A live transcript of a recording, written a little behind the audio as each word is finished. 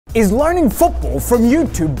Is learning football from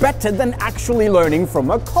YouTube better than actually learning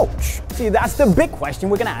from a coach? See, that's the big question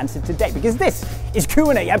we're gonna answer today, because this is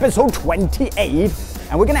Q&A episode 28,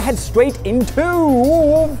 and we're gonna head straight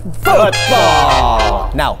into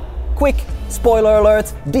football. Now, quick spoiler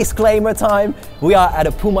alert, disclaimer time. We are at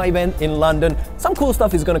a Puma event in London. Some cool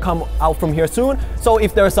stuff is gonna come out from here soon, so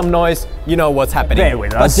if there's some noise, you know what's happening. Bear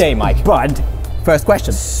with us. But Mike, first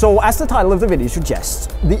question. So, as the title of the video suggests,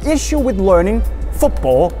 the issue with learning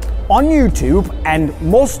football on YouTube, and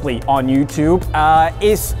mostly on YouTube,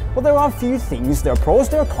 is, well, there are a few things. There are pros,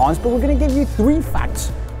 there are cons, but we're gonna give you 3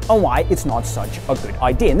 facts on why it's not such a good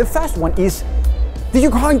idea. And the first one is that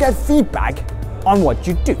you can't get feedback on what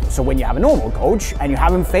you do. So when you have a normal coach and you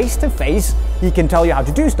have him face to face, he can tell you how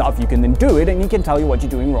to do stuff, you can then do it, and he can tell you what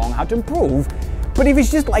you're doing wrong, how to improve. But if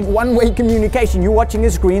it's just like one-way communication, you're watching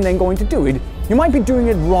a screen, then going to do it, you might be doing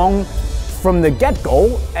it wrong from the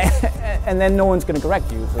get-go, and then no one's gonna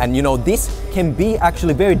correct you. And you know, this can be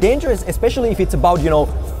actually very dangerous, especially if it's about, you know,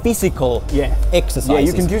 physical exercises. Yeah,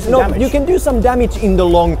 you can do some damage. You can do some damage in the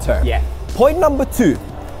long term. Yeah. Point number 2,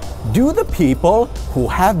 do the people who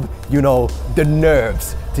have, you know, the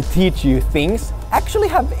nerves to teach you things actually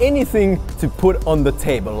have anything to put on the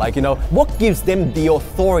table? Like, you know, what gives them the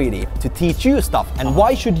authority to teach you stuff, and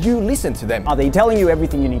why should you listen to them? Are they telling you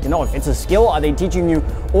everything you need to know? If it's a skill, are they teaching you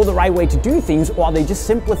all the right way to do things, or are they just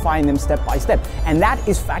simplifying them step by step? And that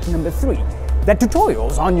is fact number 3, that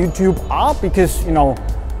tutorials on YouTube are, because, you know,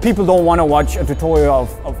 people don't want to watch a tutorial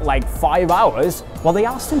of like 5 hours. Well, they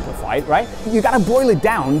are simplified, right? You gotta boil it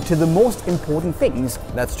down to the most important things.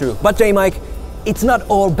 That's true. But Jay Mike, it's not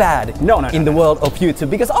all bad in the world of YouTube,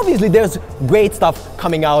 because obviously there's great stuff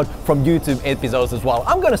coming out from YouTube episodes as well.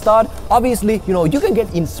 I'm gonna start. Obviously, you know, you can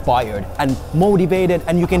get inspired and motivated,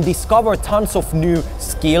 and you can discover tons of new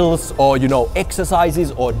skills or, you know, exercises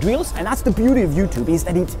or drills. And that's the beauty of YouTube, is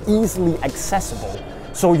that it's easily accessible.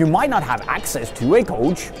 So you might not have access to a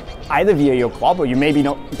coach, either via your club, or you maybe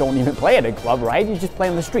don't even play at a club, right? You just play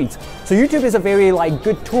on the streets. So YouTube is a very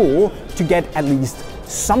good tool to get at least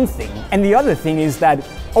something. And the other thing is that,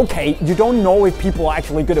 okay, you don't know if people are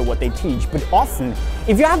actually good at what they teach, but often,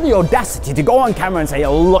 if you have the audacity to go on camera and say,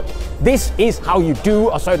 look, this is how you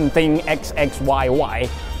do a certain thing, X, X, Y, Y,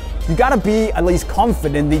 you gotta be at least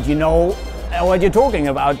confident that you know what you're talking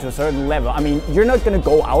about to a certain level. I mean, you're not gonna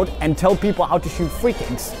go out and tell people how to shoot free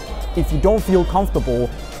kicks if you don't feel comfortable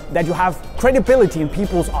that you have credibility in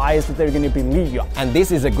people's eyes that they're gonna believe you. And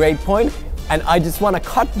this is a great point. And I just want to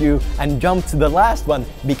cut you and jump to the last one,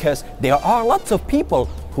 because there are lots of people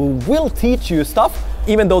who will teach you stuff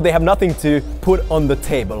even though they have nothing to put on the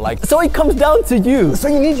table. Like, so it comes down to you. So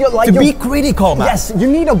you need be critical, man. Yes,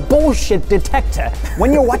 you need a bullshit detector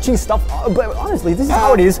when you're watching stuff. But honestly, this is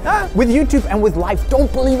how it is with YouTube and with life.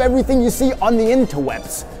 Don't believe everything you see on the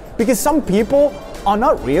interwebs, because some people are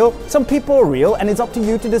not real, some people are real, and it's up to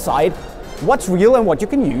you to decide what's real and what you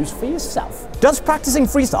can use for yourself. Does practicing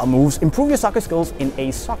freestyle moves improve your soccer skills in a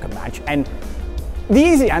soccer match? And the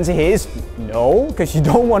easy answer here is no, because you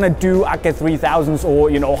don't want to do Ake 3000s or,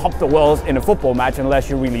 you know, hop the walls in a football match unless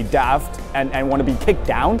you're really daft and want to be kicked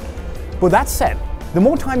down. But that said, the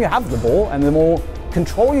more time you have the ball and the more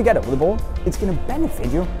control you get over the ball, it's going to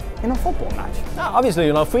benefit you in a football match. Now, obviously,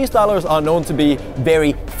 you know, freestylers are known to be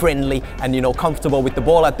very friendly and, you know, comfortable with the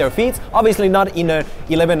ball at their feet. Obviously not in an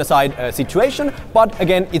 11-a-side situation, but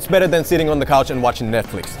again, it's better than sitting on the couch and watching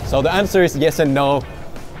Netflix. So the answer is yes and no.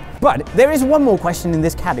 But there is one more question in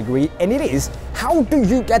this category, and it is, how do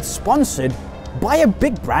you get sponsored by a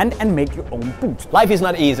big brand and make your own boots? Life is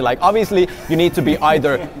not easy. Like, obviously, you need to be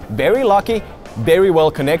either very lucky, very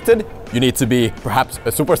well connected, you need to be perhaps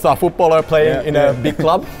a superstar footballer playing in a big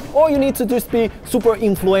club, or you need to just be super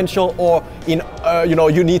influential, or you know,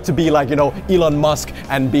 you need to be like, you know, Elon Musk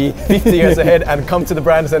and be 50 years ahead and come to the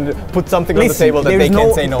brands and put something on the table that they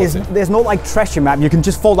can't say no to. There's no like treasure map. You can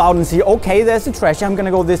just fold out and see, okay, there's the treasure, I'm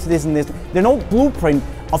gonna go this, this, and this. There's no blueprint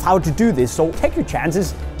of how to do this. So take your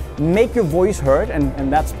chances, make your voice heard,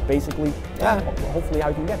 and that's basically hopefully how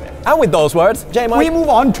you can get there. And with those words, Jay Mike, we move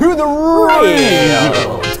on to the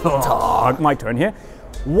real talk. My turn here.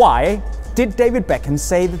 Why did David Beckham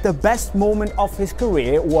say that the best moment of his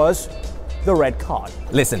career was the red card?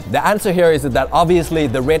 Listen, the answer here is that obviously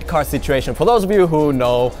the red card situation, for those of you who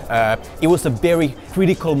know, it was a very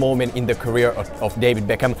critical moment in the career of David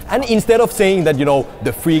Beckham. And instead of saying that, you know,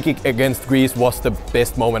 the free kick against Greece was the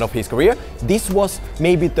best moment of his career, this was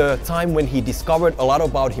maybe the time when he discovered a lot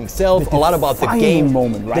about himself, a lot about the game.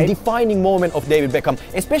 Moment, right? The defining moment of David Beckham,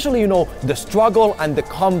 especially, you know, the struggle and the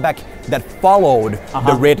comeback that followed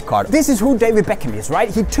the red card. This is who David Beckham is, right?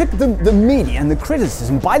 He took the media and the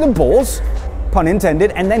criticism by the balls, pun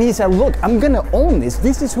intended. And then he said, look, I'm gonna own this.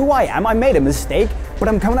 This is who I am. I made a mistake, but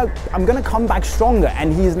I'm gonna come back stronger.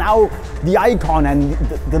 And he's now the icon and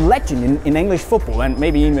the legend in English football, and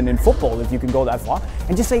maybe even in football if you can go that far.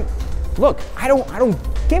 And just say, look, I don't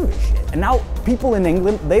give a shit. And now people in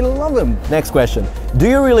England, they love him. Next question. Do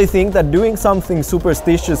you really think that doing something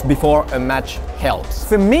superstitious before a match helps?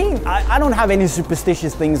 For me, I don't have any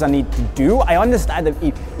superstitious things I need to do. I understand that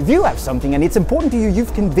if you have something and it's important to you,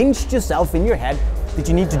 you've convinced yourself in your head that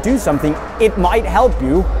you need to do something, it might help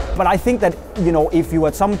you. But I think that, you know, if you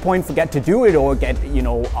at some point forget to do it or get, you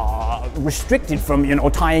know, restricted from, you know,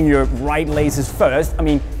 tying your right laces first, I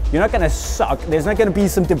mean, you're not gonna suck. There's not gonna be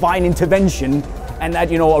some divine intervention and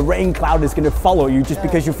that, you know, a rain cloud is gonna follow you just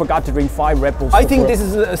because you forgot to drink 5 Red Bulls. I think this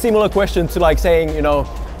is a similar question to like saying, you know,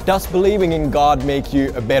 does believing in God make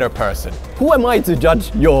you a better person? Who am I to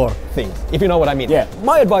judge your things, if you know what I mean? Yeah.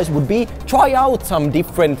 My advice would be try out some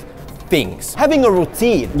different things. Having a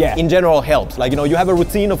routine in general helps. Like, you know, you have a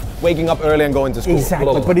routine of waking up early and going to school.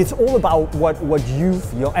 Exactly, but it's all about what you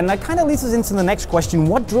feel. And that kind of leads us into the next question,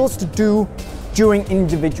 what drills to do during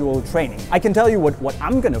individual training. I can tell you what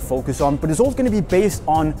I'm gonna focus on, but it's all gonna be based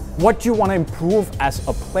on what you wanna improve as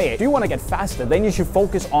a player. Do you wanna get faster? Then you should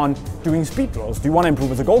focus on doing speed drills. Do you wanna improve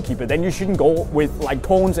as a goalkeeper? Then you shouldn't go with like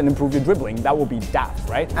cones and improve your dribbling. That would be daft,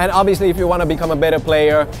 right? And obviously if you wanna become a better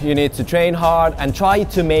player, you need to train hard and try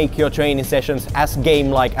to make your training sessions as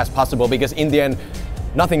game-like as possible, because in the end,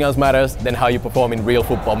 nothing else matters than how you perform in real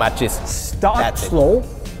football matches. Start slow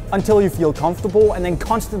until you feel comfortable and then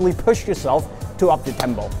constantly push yourself to up the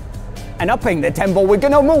tempo. And upping the tempo, we're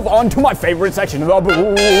gonna move on to my favorite section of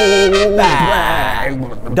the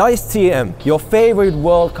Dice TM, your favorite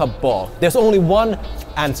World Cup ball. There's only one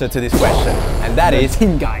answer to this question, and that is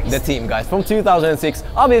Team Guys. The Team Guys from 2006.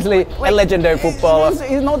 Obviously, a legendary footballer.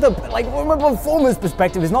 It's not the, like, from a performance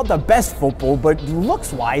perspective, it's not the best football, but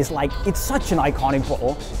looks-wise, like, it's such an iconic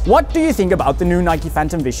ball. What do you think about the new Nike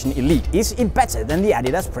Phantom Vision Elite? Is it better than the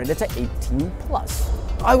Adidas Predator 18+?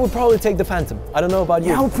 I would probably take the Phantom. I don't know about you.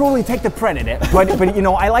 Yeah, I would probably take the Predator, but you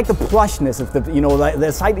know, I like the plushness of the, you know,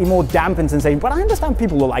 the slightly more dampened sensation. But I understand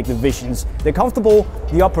people who like the Visions. They're comfortable,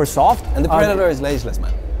 the upper soft. And the Predator is laceless,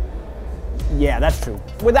 man. Yeah, that's true.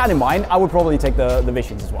 With that in mind, I would probably take the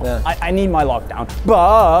Visions as well. Yeah. I need my lockdown.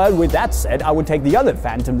 But with that said, I would take the other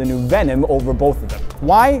Phantom, the new Venom, over both of them.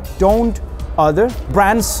 Why don't other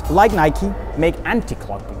brands like Nike make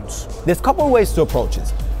anti-clog boots? There's a couple of ways to approach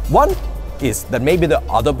this. One is that maybe the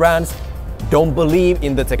other brands don't believe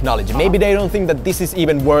in the technology. Maybe they don't think that this is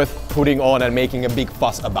even worth putting on and making a big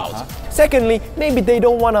fuss about. Secondly, maybe they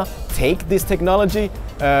don't want to take this technology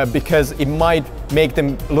because it might make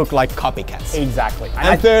them look like copycats. Exactly.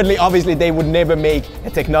 And thirdly, obviously, they would never make a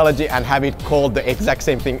technology and have it called the exact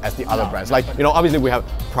same thing as the other brands. Like, you know, obviously we have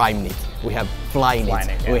Prime Knit, we have Fly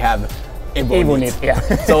Knit, we have Evo-Knit. Yeah.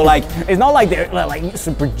 So like, it's not like they're like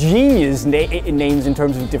super genius names in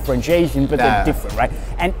terms of differentiation, but they're different, right?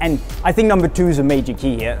 And I think number 2 is a major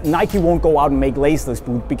key here. Nike won't go out and make laceless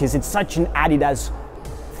boot because it's such an Adidas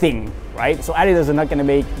thing, right? So Adidas are not going to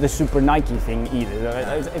make the super Nike thing either.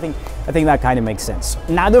 I think that kind of makes sense.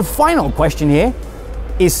 Now the final question here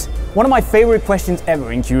is one of my favorite questions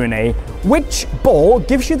ever in Q&A. Which ball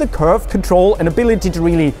gives you the curve, control, and ability to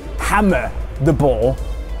really hammer the ball?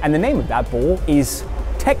 And the name of that ball is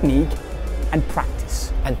technique and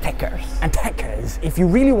practice. And techers. And techers. If you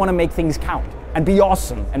really want to make things count and be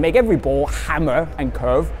awesome and make every ball hammer and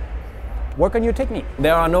curve, work on your technique.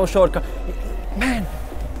 There are no shortcuts. Man,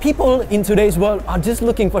 people in today's world are just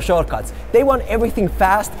looking for shortcuts. They want everything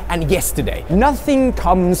fast and yesterday. Nothing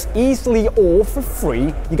comes easily or for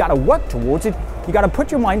free. You got to work towards it. You got to put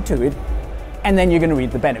your mind to it, and then you're going to reap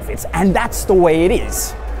the benefits. And that's the way it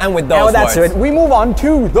is. And with those that's words, it. We move on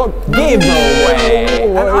to the giveaway.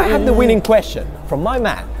 And I have the winning question from my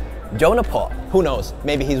man, Jonah Paul. Who knows?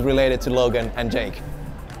 Maybe he's related to Logan and Jake.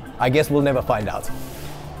 I guess we'll never find out.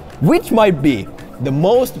 Which might be the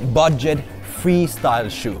most budget freestyle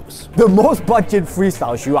shoes? The most budget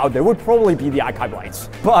freestyle shoe out there would probably be the Archive Lights,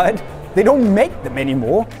 but they don't make them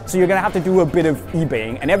anymore, so you're gonna have to do a bit of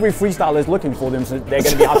eBaying, and every freestyler is looking for them, so they're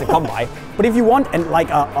gonna be hard to come by. But if you want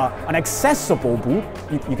an accessible boot,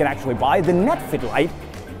 you can actually buy. The Netfit Light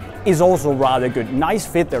is also rather good. Nice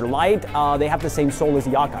fit, they're light, they have the same sole as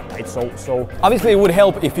the Archive Light, so... Obviously it would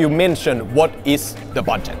help if you mention what is the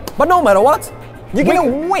budget. But no matter what, you're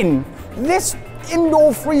gonna win this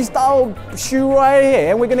indoor freestyle shoe right here,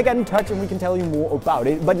 and we're gonna get in touch and we can tell you more about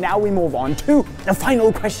it. But now we move on to the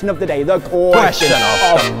final question of the day, the question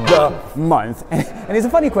of the month. And it's a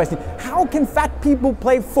funny question. How can fat people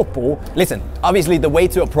play football? Listen, obviously the way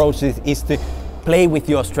to approach this is to play with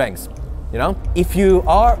your strengths. You know, if you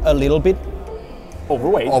are a little bit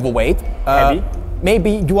overweight, heavy,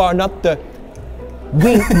 maybe you are not the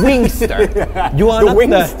wingster. You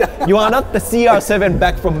are not the CR7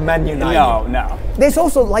 back from Man United. No. There's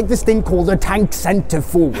also like this thing called a tank center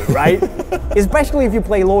forward, right? Especially if you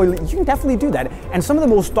play low, you can definitely do that. And some of the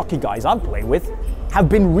most stocky guys I've played with have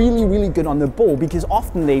been really, really good on the ball because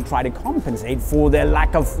often they try to compensate for their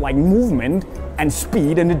lack of like movement and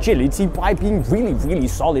speed and agility by being really, really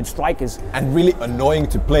solid strikers. And really annoying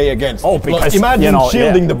to play against. Oh, because imagine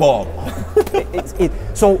shielding the ball.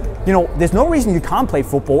 So, you know, there's no reason you can't play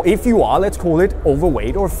football if you are, let's call it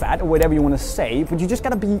overweight or fat or whatever you want to say, but you just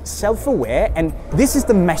got to be self-aware. And this is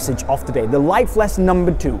the message of today, the life lesson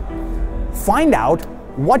number 2. Find out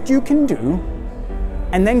what you can do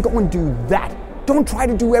and then go and do that. Don't try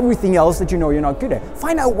to do everything else that you know you're not good at.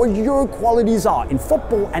 Find out what your qualities are in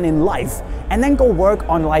football and in life, and then go work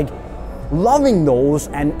on like loving those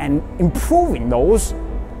and improving those,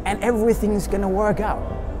 and everything's gonna work out.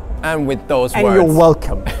 And with those words... And you're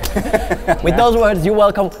welcome. With those words, you're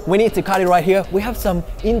welcome. We need to cut it right here. We have some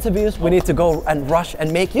interviews we need to go and rush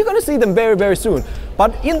and make. You're gonna see them very, very soon.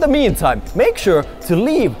 But in the meantime, make sure to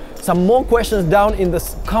leave some more questions down in the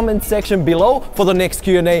comment section below for the next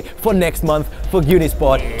Q&A for next month for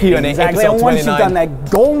Unisport Q&A exactly. episode 29. And once you've done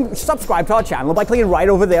that, go subscribe to our channel by clicking right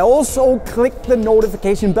over there. Also, click the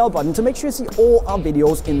notification bell button to make sure you see all our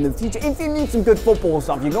videos in the future. If you need some good football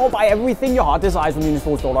stuff, you can go buy everything your heart desires from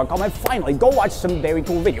unisportstore.com. And finally, go watch some very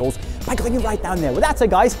cool videos by clicking right down there. With that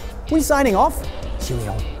said, guys, we're signing off.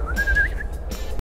 Cheerio.